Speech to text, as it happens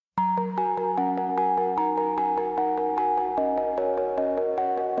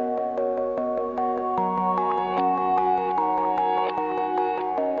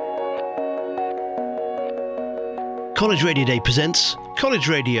College Radio Day presents College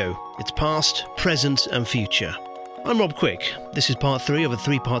Radio, its past, present and future. I'm Rob Quick. This is part 3 of a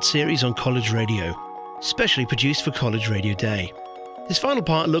 3-part series on college radio, specially produced for College Radio Day. This final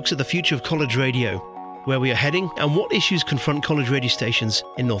part looks at the future of college radio, where we are heading and what issues confront college radio stations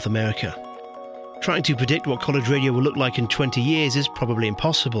in North America. Trying to predict what college radio will look like in 20 years is probably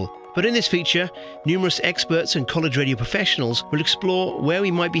impossible, but in this feature, numerous experts and college radio professionals will explore where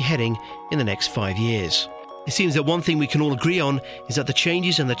we might be heading in the next 5 years. It seems that one thing we can all agree on is that the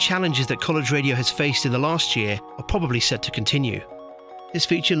changes and the challenges that college radio has faced in the last year are probably set to continue. This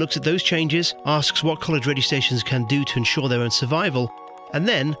feature looks at those changes, asks what college radio stations can do to ensure their own survival, and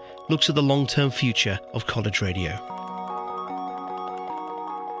then looks at the long-term future of college radio.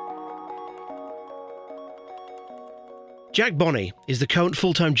 Jack Bonney is the current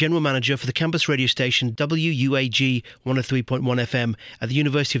full-time general manager for the campus radio station WUAG 103.1 FM at the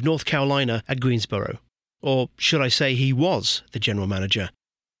University of North Carolina at Greensboro. Or should I say he was the general manager.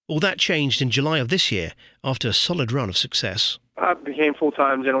 All that changed in July of this year after a solid run of success. I became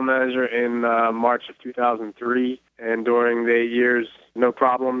full-time general manager in March of 2003, and during the 8 years, no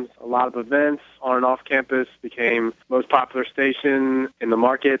problems. A lot of events on and off campus, became most popular station in the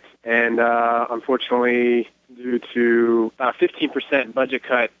market, and unfortunately, due to a 15% budget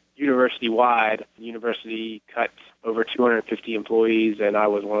cut university-wide, the university cut over 250 employees, and I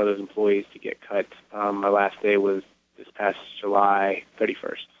was one of those employees to get cut. My last day was this past July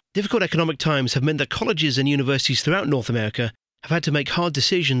 31st. Difficult economic times have meant that colleges and universities throughout North America have had to make hard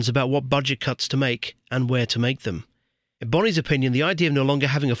decisions about what budget cuts to make and where to make them. In Bonney's opinion, the idea of no longer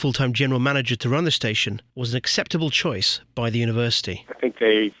having a full-time general manager to run the station was an acceptable choice by the university. I think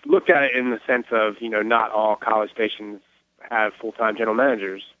they looked at it in the sense of, not all college stations have full-time general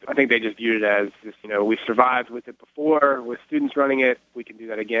managers. I think they just viewed it as, we've survived with it before, with students running it, we can do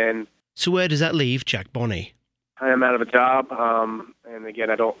that again. So where does that leave Jack Bonney? I am out of a job, and again,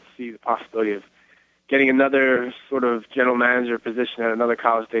 I don't see the possibility of getting another sort of general manager position at another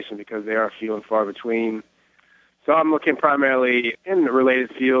college station because they are few and far between. So I'm looking primarily in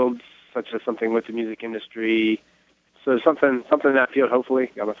related fields, such as something with the music industry. So something in that field,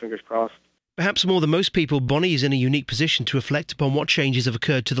 hopefully. Got my fingers crossed. Perhaps more than most people, Bonney is in a unique position to reflect upon what changes have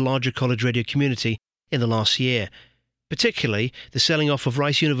occurred to the larger college radio community in the last year, particularly the selling off of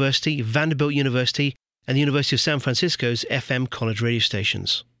Rice University, Vanderbilt University, and the University of San Francisco's FM college radio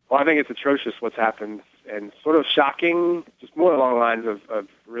stations. Well, I think it's atrocious what's happened and sort of shocking, just more along the lines of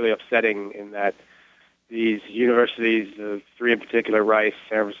really upsetting in that these universities, 3 in particular, Rice,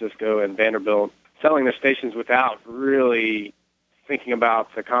 San Francisco, and Vanderbilt, selling their stations without really thinking about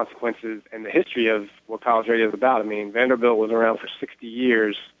the consequences and the history of what college radio is about. I mean, Vanderbilt was around for 60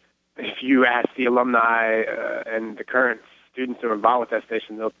 years. If you ask the alumni and the current students who are involved with that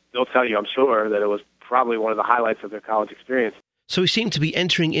station, they'll tell you, I'm sure, that it was probably one of the highlights of their college experience. So we seem to be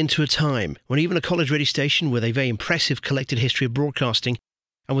entering into a time when even a college radio station with a very impressive collected history of broadcasting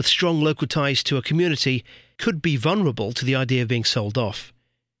and with strong local ties to a community could be vulnerable to the idea of being sold off.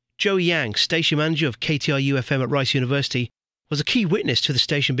 Joey Yang, station manager of KTRU-FM at Rice University, was a key witness to the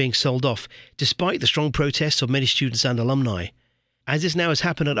station being sold off, despite the strong protests of many students and alumni. As this now has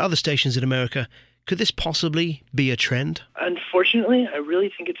happened at other stations in America, could this possibly be a trend? Unfortunately, I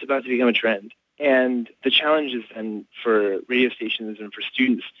really think it's about to become a trend. And the challenge is then for radio stations and for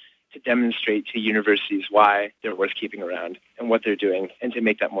students to demonstrate to universities why they're worth keeping around and what they're doing, and to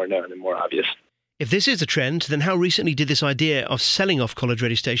make that more known and more obvious. If this is a trend, then how recently did this idea of selling off college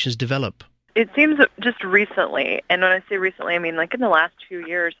radio stations develop? It seems just recently, and when I say recently, I mean like in the last 2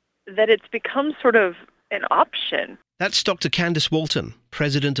 years, that it's become sort of an option. That's Dr. Candace Walton,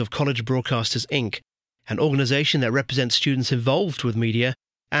 president of College Broadcasters, Inc., an organization that represents students involved with media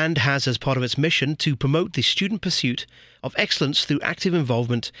and has as part of its mission to promote the student pursuit of excellence through active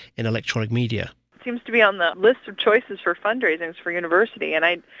involvement in electronic media. It seems to be on the list of choices for fundraisings for university, and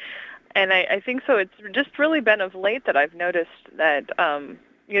I think so. It's just really been of late that I've noticed that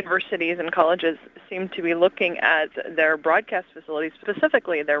universities and colleges seem to be looking at their broadcast facilities,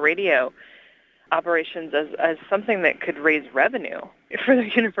 specifically their radio operations, as something that could raise revenue for the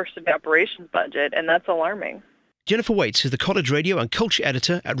university operations budget, and that's alarming. Jennifer Waits is the college radio and culture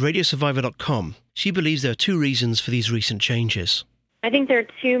editor at RadioSurvivor.com. She believes there are 2 reasons for these recent changes. I think there are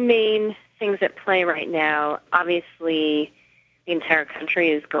 2 main things at play right now. Obviously, the entire country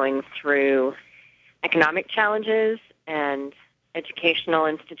is going through economic challenges, and educational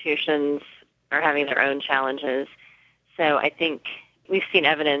institutions are having their own challenges. So I think we've seen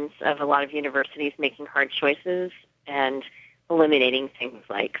evidence of a lot of universities making hard choices and eliminating things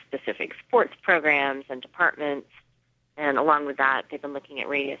like specific sports programs and departments. And along with that, they've been looking at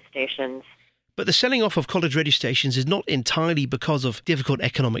radio stations. But the selling off of college radio stations is not entirely because of difficult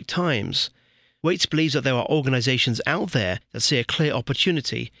economic times. Waits believes that there are organisations out there that see a clear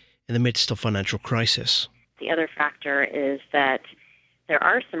opportunity in the midst of financial crisis. The other factor is that there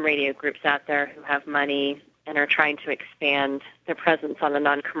are some radio groups out there who have money and are trying to expand their presence on the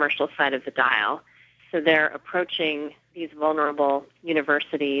non-commercial side of the dial. So they're approaching these vulnerable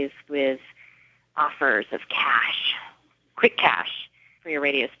universities with offers of cash, quick cash for your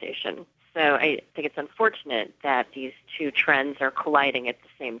radio station. So I think it's unfortunate that these two trends are colliding at the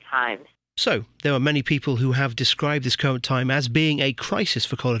same time. So there are many people who have described this current time as being a crisis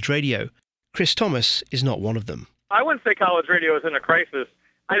for college radio. Chris Thomas is not one of them. I wouldn't say college radio is in a crisis.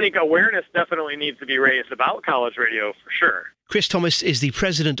 I think awareness definitely needs to be raised about college radio for sure. Chris Thomas is the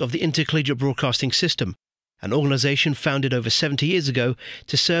president of the Intercollegiate Broadcasting System, an organisation founded over 70 years ago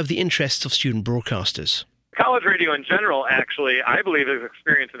to serve the interests of student broadcasters. College radio in general, actually, I believe is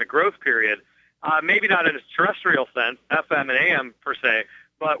experiencing a growth period, maybe not in a terrestrial sense, FM and AM per se,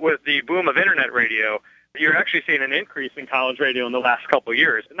 but with the boom of internet radio, you're actually seeing an increase in college radio in the last couple of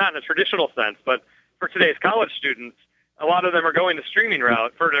years. Not in a traditional sense, but for today's college students, a lot of them are going the streaming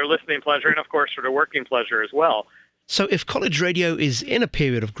route for their listening pleasure and, of course, for their working pleasure as well. So if college radio is in a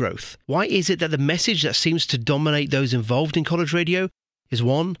period of growth, why is it that the message that seems to dominate those involved in college radio is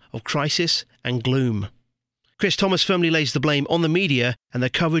one of crisis and gloom? Chris Thomas firmly lays the blame on the media and their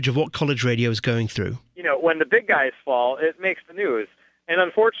coverage of what college radio is going through. You know, when the big guys fall, it makes the news. And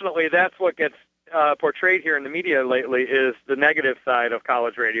unfortunately, that's what gets portrayed here in the media lately is the negative side of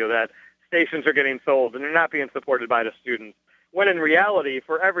college radio, that stations are getting sold and they're not being supported by the students. When in reality,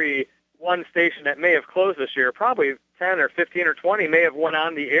 for every one station that may have closed this year, probably 10 or 15 or 20 may have went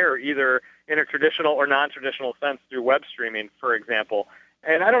on the air either in a traditional or non-traditional sense through web streaming, for example.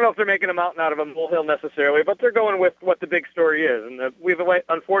 And I don't know if they're making a mountain out of a molehill necessarily, but they're going with what the big story is. And we've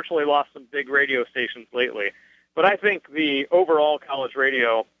unfortunately lost some big radio stations lately. But I think the overall college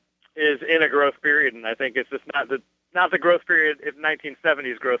radio is in a growth period, and I think it's just not the growth period, in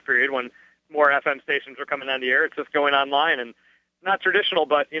 1970s growth period when more FM stations were coming on the air. It's just going online and not traditional,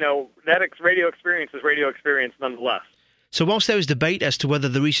 but, you know, that radio experience is radio experience nonetheless. So whilst there is debate as to whether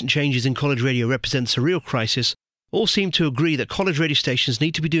the recent changes in college radio represents a real crisis, all seem to agree that college radio stations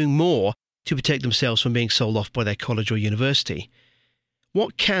need to be doing more to protect themselves from being sold off by their college or university.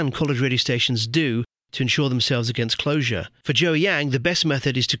 What can college radio stations do to ensure themselves against closure? For Joey Yang, the best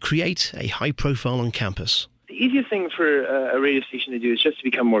method is to create a high profile on campus. The easiest thing for a radio station to do is just to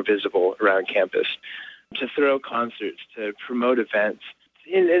become more visible around campus, to throw concerts, to promote events,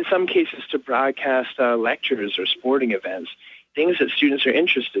 in some cases to broadcast lectures or sporting events, things that students are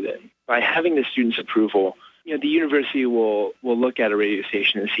interested in. By having the students' approval, you know, the university will look at a radio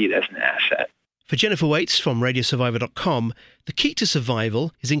station and see it as an asset. For Jennifer Waits from RadioSurvivor.com, the key to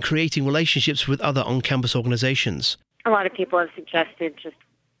survival is in creating relationships with other on-campus organizations. A lot of people have suggested just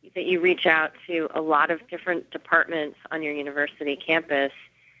that you reach out to a lot of different departments on your university campus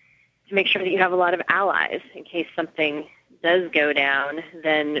to make sure that you have a lot of allies in case something does go down.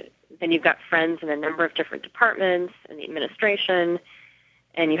 Then you've got friends in a number of different departments and the administration,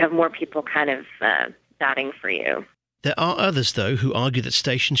 and you have more people kind of batting for you. There are others, though, who argue that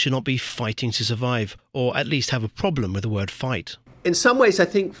stations should not be fighting to survive, or at least have a problem with the word fight. In some ways, I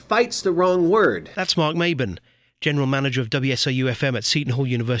think fight's the wrong word. That's Mark Mabin, General Manager of WSIU-FM at Seton Hall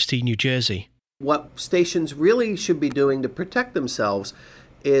University, New Jersey. What stations really should be doing to protect themselves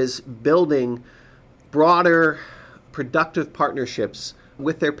is building broader, productive partnerships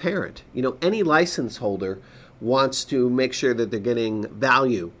with their parent. You know, any license holder wants to make sure that they're getting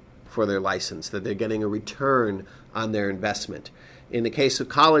value for their license, that they're getting a return on their investment. In the case of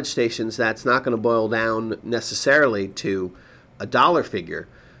college stations, that's not going to boil down necessarily to a dollar figure,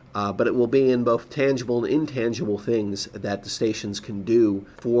 but it will be in both tangible and intangible things that the stations can do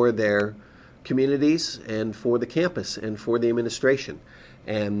for their communities and for the campus and for the administration.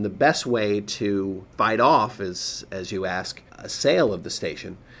 And the best way to fight off, as you ask, a sale of the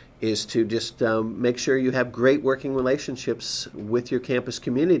station is to just make sure you have great working relationships with your campus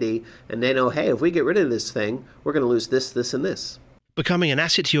community, and they know, hey, if we get rid of this thing, we're going to lose this, this, and this. Becoming an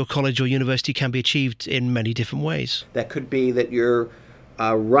asset to your college or university can be achieved in many different ways. That could be that you're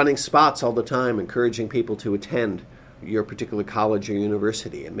running spots all the time, encouraging people to attend your particular college or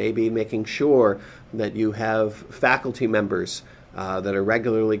university, and maybe making sure that you have faculty members that are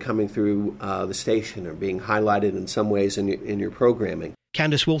regularly coming through the station or being highlighted in some ways in your programming.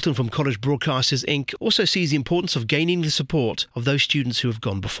 Candace Walton from College Broadcasters, Inc. also sees the importance of gaining the support of those students who have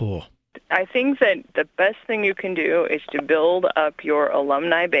gone before. I think that the best thing you can do is to build up your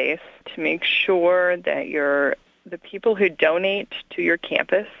alumni base to make sure that the people who donate to your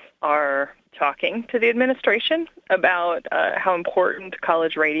campus are talking to the administration about how important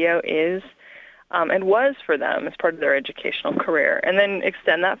college radio is and was for them as part of their educational career, and then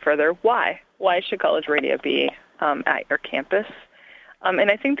extend that further. Why? Why should college radio be at your campus?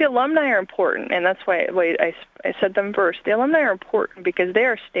 And I think the alumni are important, and that's why I said them first. The alumni are important because they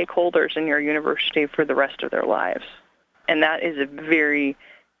are stakeholders in your university for the rest of their lives, and that is a very,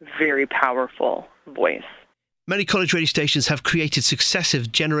 very powerful voice. Many college radio stations have created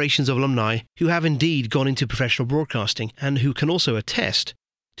successive generations of alumni who have indeed gone into professional broadcasting and who can also attest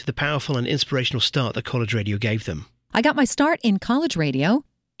to the powerful and inspirational start that college radio gave them. I got my start in college radio,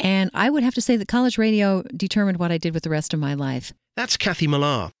 and I would have to say that college radio determined what I did with the rest of my life. That's Kathy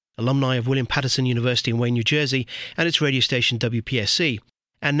Millar, alumni of William Patterson University in Wayne, New Jersey, and its radio station WPSC,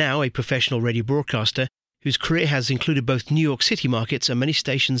 and now a professional radio broadcaster whose career has included both New York City markets and many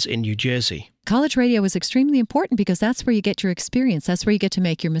stations in New Jersey. College radio is extremely important because that's where you get your experience. That's where you get to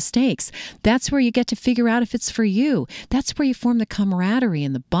make your mistakes. That's where you get to figure out if it's for you. That's where you form the camaraderie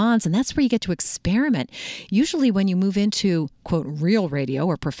and the bonds, and that's where you get to experiment. Usually when you move into, quote, real radio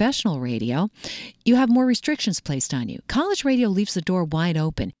or professional radio, you have more restrictions placed on you. College radio leaves the door wide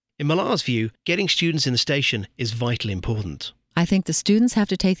open. In Millar's view, getting students in the station is vitally important. I think the students have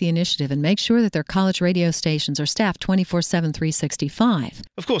to take the initiative and make sure that their college radio stations are staffed 24/7, 365.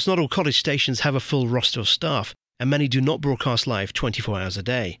 Of course, not all college stations have a full roster of staff, and many do not broadcast live 24 hours a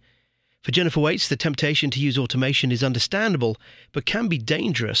day. For Jennifer Waits, the temptation to use automation is understandable, but can be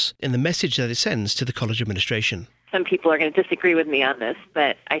dangerous in the message that it sends to the college administration. Some people are going to disagree with me on this,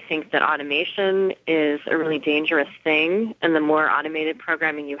 but I think that automation is a really dangerous thing, and the more automated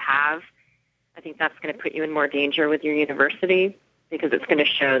programming you have, I think that's going to put you in more danger with your university because it's going to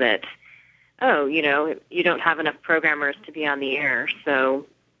show that, you don't have enough programmers to be on the air, so,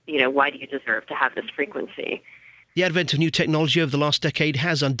 why do you deserve to have this frequency? The advent of new technology over the last decade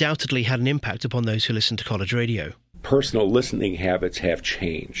has undoubtedly had an impact upon those who listen to college radio. Personal listening habits have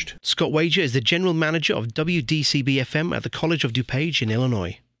changed. Scott Wager is the general manager of WDCB-FM at the College of DuPage in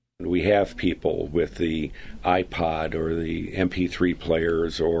Illinois. We have people with the iPod or the MP3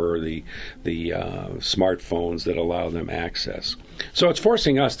 players or the smartphones that allow them access. So it's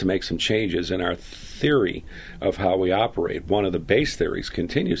forcing us to make some changes in our theory of how we operate. One of the base theories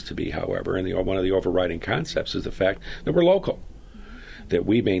continues to be, however, and one of the overriding concepts is the fact that we're local, that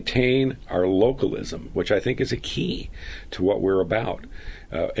we maintain our localism, which I think is a key to what we're about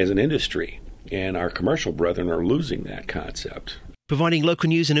as an industry. And our commercial brethren are losing that concept. Providing local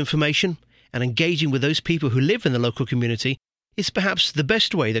news and information and engaging with those people who live in the local community is perhaps the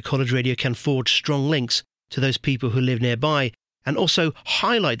best way that college radio can forge strong links to those people who live nearby and also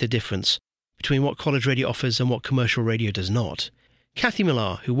highlight the difference between what college radio offers and what commercial radio does not. Kathy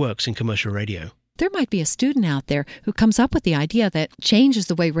Millar, who works in commercial radio. There might be a student out there who comes up with the idea that changes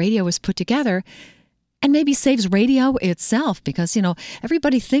the way radio is put together and maybe saves radio itself because,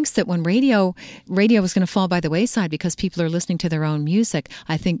 everybody thinks that when radio is going to fall by the wayside because people are listening to their own music.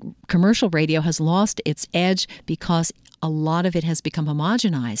 I think commercial radio has lost its edge because a lot of it has become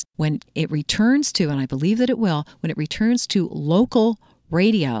homogenized. When it returns to, and I believe that it will, when it returns to local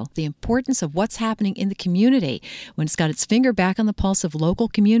radio, the importance of what's happening in the community, when it's got its finger back on the pulse of local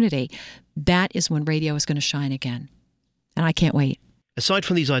community, that is when radio is going to shine again. And I can't wait. Aside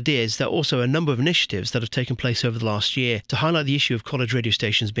from these ideas, there are also a number of initiatives that have taken place over the last year to highlight the issue of college radio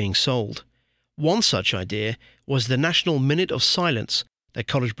stations being sold. One such idea was the National Minute of Silence that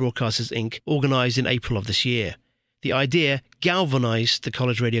College Broadcasters, Inc. organised in April of this year. The idea galvanised the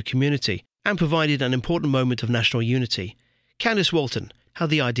college radio community and provided an important moment of national unity. Candice Walton, how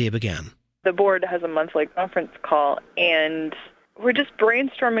the idea began. The board has a monthly conference call, and we're just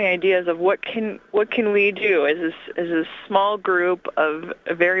brainstorming ideas of what can we do as a small group of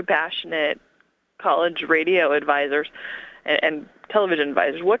very passionate college radio advisors and television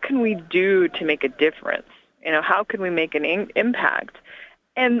advisors. What can we do to make a difference? How can we make an impact?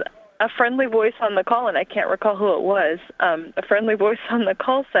 And a friendly voice on the call, and I can't recall who it was, a friendly voice on the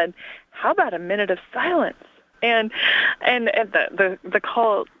call said, "How about a minute of silence?" And the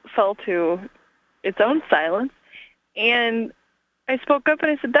call fell to its own silence, and I spoke up and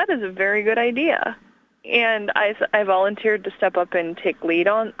I said, that is a very good idea. And I volunteered to step up and take lead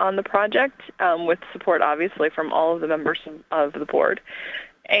on the project with support, obviously, from all of the members of the board.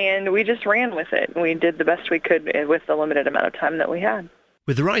 And we just ran with it. We did the best we could with the limited amount of time that we had.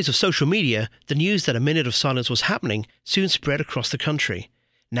 With the rise of social media, the news that a minute of silence was happening soon spread across the country.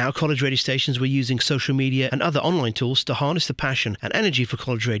 Now college radio stations were using social media and other online tools to harness the passion and energy for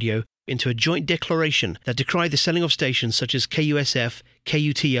college radio into a joint declaration that decried the selling of stations such as KUSF,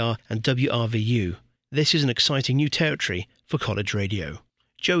 KUTR and WRVU. This is an exciting new territory for college radio.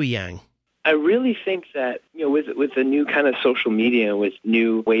 Joey Yang. I really think that, with the new kind of social media, with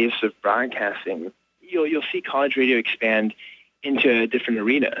new ways of broadcasting, you'll see college radio expand into a different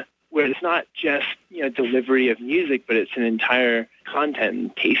arena where it's not just, delivery of music, but it's an entire content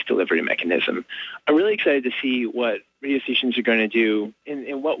and taste delivery mechanism. I'm really excited to see what radio stations are going to do,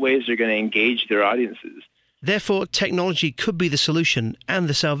 in what ways they're going to engage their audiences. Therefore, technology could be the solution and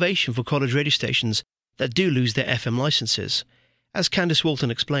the salvation for college radio stations that do lose their FM licenses, as Candace Walton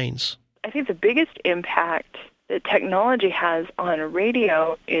explains. I think the biggest impact that technology has on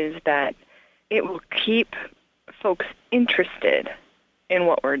radio is that it will keep folks interested in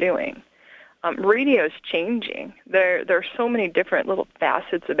what we're doing. Radio is changing. There are so many different little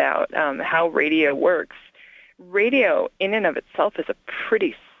facets about how radio works. Radio in and of itself is a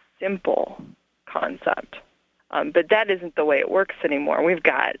pretty simple concept. But that isn't the way it works anymore. We've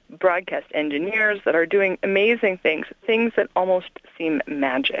got broadcast engineers that are doing amazing things that almost seem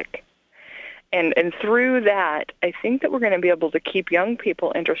magic. And through that, I think that we're going to be able to keep young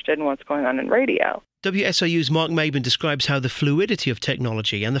people interested in what's going on in radio. WSIU's Mark Maben describes how the fluidity of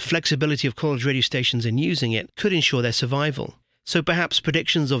technology and the flexibility of college radio stations in using it could ensure their survival. So perhaps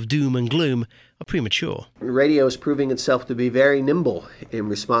predictions of doom and gloom are premature. Radio is proving itself to be very nimble in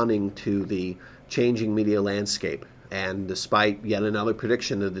responding to the changing media landscape. And despite yet another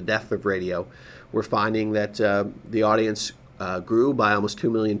prediction of the death of radio, we're finding that the audience grew by almost 2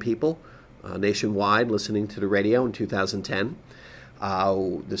 million people nationwide listening to the radio in 2010.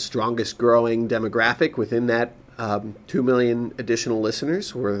 The strongest growing demographic within that 2 million additional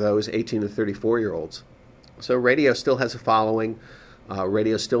listeners were those 18 to 34-year-olds. So radio still has a following.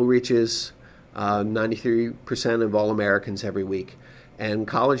 Radio still reaches 93% of all Americans every week. And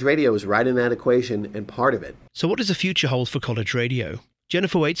college radio is right in that equation and part of it. So what does the future hold for college radio?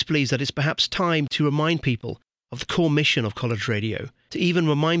 Jennifer Waits believes that it's perhaps time to remind people of the core mission of college radio, to even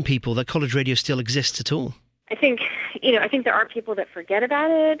remind people that college radio still exists at all. I think there are people that forget about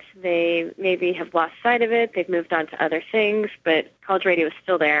it. They maybe have lost sight of it. They've moved on to other things, but college radio is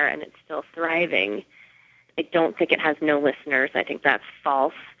still there and it's still thriving. I don't think it has no listeners. I think that's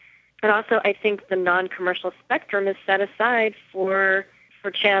false. But also, I think the non-commercial spectrum is set aside for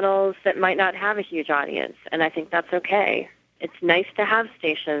channels that might not have a huge audience, and I think that's okay. It's nice to have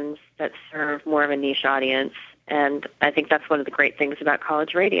stations that serve more of a niche audience, and I think that's one of the great things about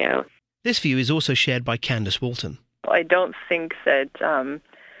college radio. This view is also shared by Candace Walton. I don't think that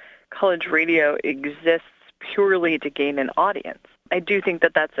college radio exists purely to gain an audience. I do think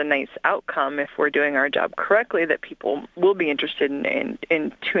that that's a nice outcome if we're doing our job correctly, that people will be interested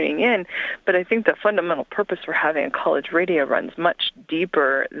in tuning in. But I think the fundamental purpose for having a college radio runs much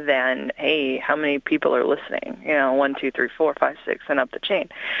deeper than, hey, how many people are listening? 1, 2, 3, 4, 5, 6, and up the chain.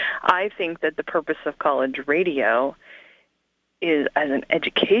 I think that the purpose of college radio is as an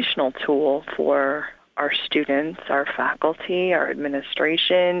educational tool for our students, our faculty, our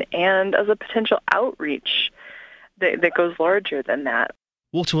administration, and as a potential outreach that goes larger than that.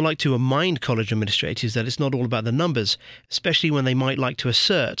 Walton would like to remind college administrators that it's not all about the numbers, especially when they might like to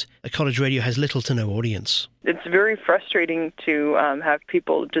assert that college radio has little to no audience. It's very frustrating to have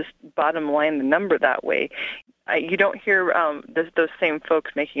people just bottom line the number that way. You don't hear those same folks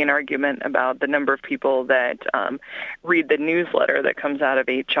making an argument about the number of people that read the newsletter that comes out of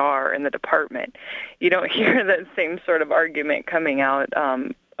HR in the department. You don't hear that same sort of argument coming out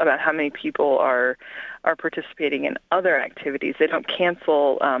about how many people are participating in other activities. They don't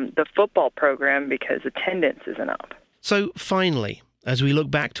cancel the football program because attendance isn't up. So finally, as we look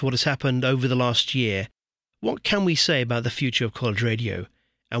back to what has happened over the last year, what can we say about the future of college radio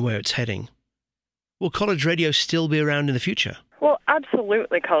and where it's heading? Will college radio still be around in the future? Well,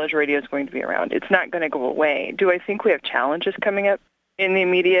 absolutely college radio is going to be around. It's not going to go away. Do I think we have challenges coming up in the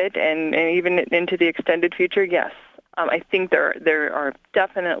immediate and even into the extended future? Yes. I think there are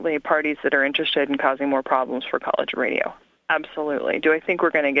definitely parties that are interested in causing more problems for college radio. Absolutely. Do I think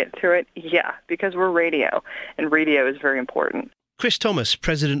we're going to get through it? Yeah, because we're radio, and radio is very important. Chris Thomas,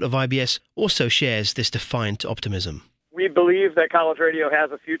 president of IBS, also shares this defiant optimism. We believe that college radio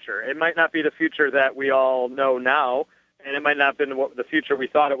has a future. It might not be the future that we all know now, and it might not have been the future we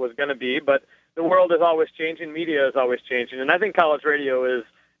thought it was going to be, but the world is always changing, media is always changing, and I think college radio is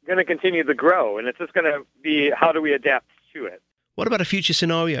going to continue to grow, and it's just going to be how do we adapt to it. What about a future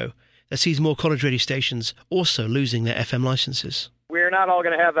scenario that sees more college radio stations also losing their FM licenses? We're not all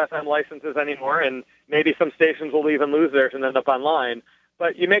going to have FM licenses anymore, and maybe some stations will even lose theirs and end up online.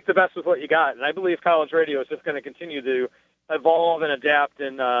 But you make the best with what you got, and I believe college radio is just going to continue to evolve and adapt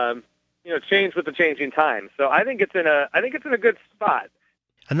and change with the changing times. So I think it's in a good spot.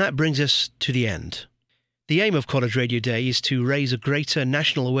 And that brings us to the end. The aim of College Radio Day is to raise a greater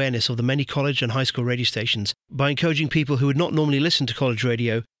national awareness of the many college and high school radio stations by encouraging people who would not normally listen to college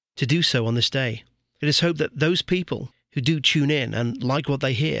radio to do so on this day. It is hoped that those people who do tune in and like what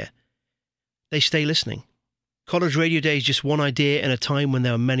they hear, they stay listening. College Radio Day is just one idea in a time when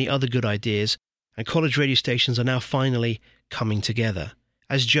there are many other good ideas, and college radio stations are now finally coming together.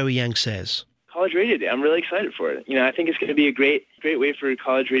 As Joey Yang says, College Radio Day, I'm really excited for it. I think it's going to be a great way for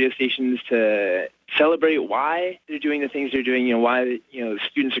college radio stations to celebrate why they're doing the things they're doing, why,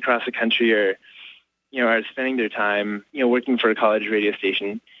 students across the country are spending their time, working for a college radio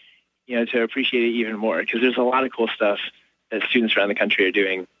station, to appreciate it even more, because there's a lot of cool stuff that students around the country are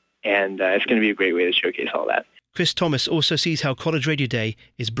doing, and it's going to be a great way to showcase all that. Chris Thomas also sees how College Radio Day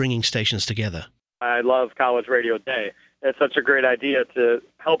is bringing stations together. I love College Radio Day. It's such a great idea to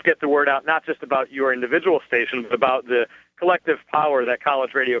help get the word out, not just about your individual station, but about the collective power that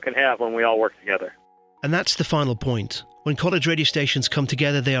college radio can have when we all work together. And that's the final point. When college radio stations come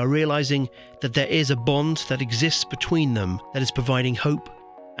together, they are realizing that there is a bond that exists between them that is providing hope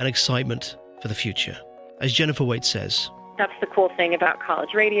and excitement for the future. As Jennifer Waite says, that's the cool thing about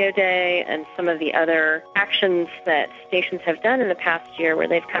College Radio Day and some of the other actions that stations have done in the past year where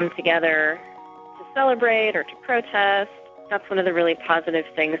they've come together to celebrate or to protest. That's one of the really positive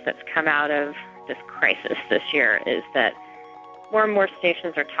things that's come out of this crisis this year, is that more and more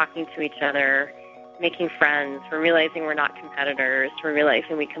stations are talking to each other, making friends. We're realizing we're not competitors. We're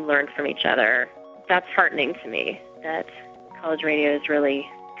realizing we can learn from each other. That's heartening to me, that college radio is really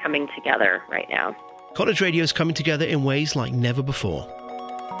coming together right now. College radio is coming together in ways like never before.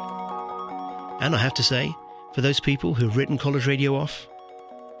 And I have to say, for those people who've written college radio off,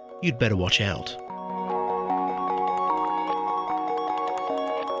 you'd better watch out.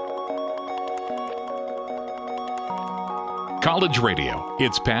 College Radio,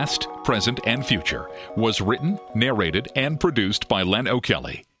 its past, present, and future, was written, narrated, and produced by Len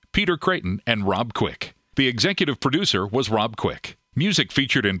O'Kelly, Peter Creighton, and Rob Quick. The executive producer was Rob Quick. Music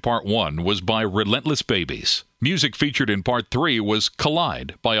featured in Part 1 was by Relentless Babies. Music featured in Part 3 was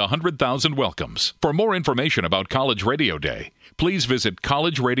Collide by 100,000 Welcomes. For more information about College Radio Day, please visit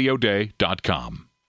collegeradioday.com.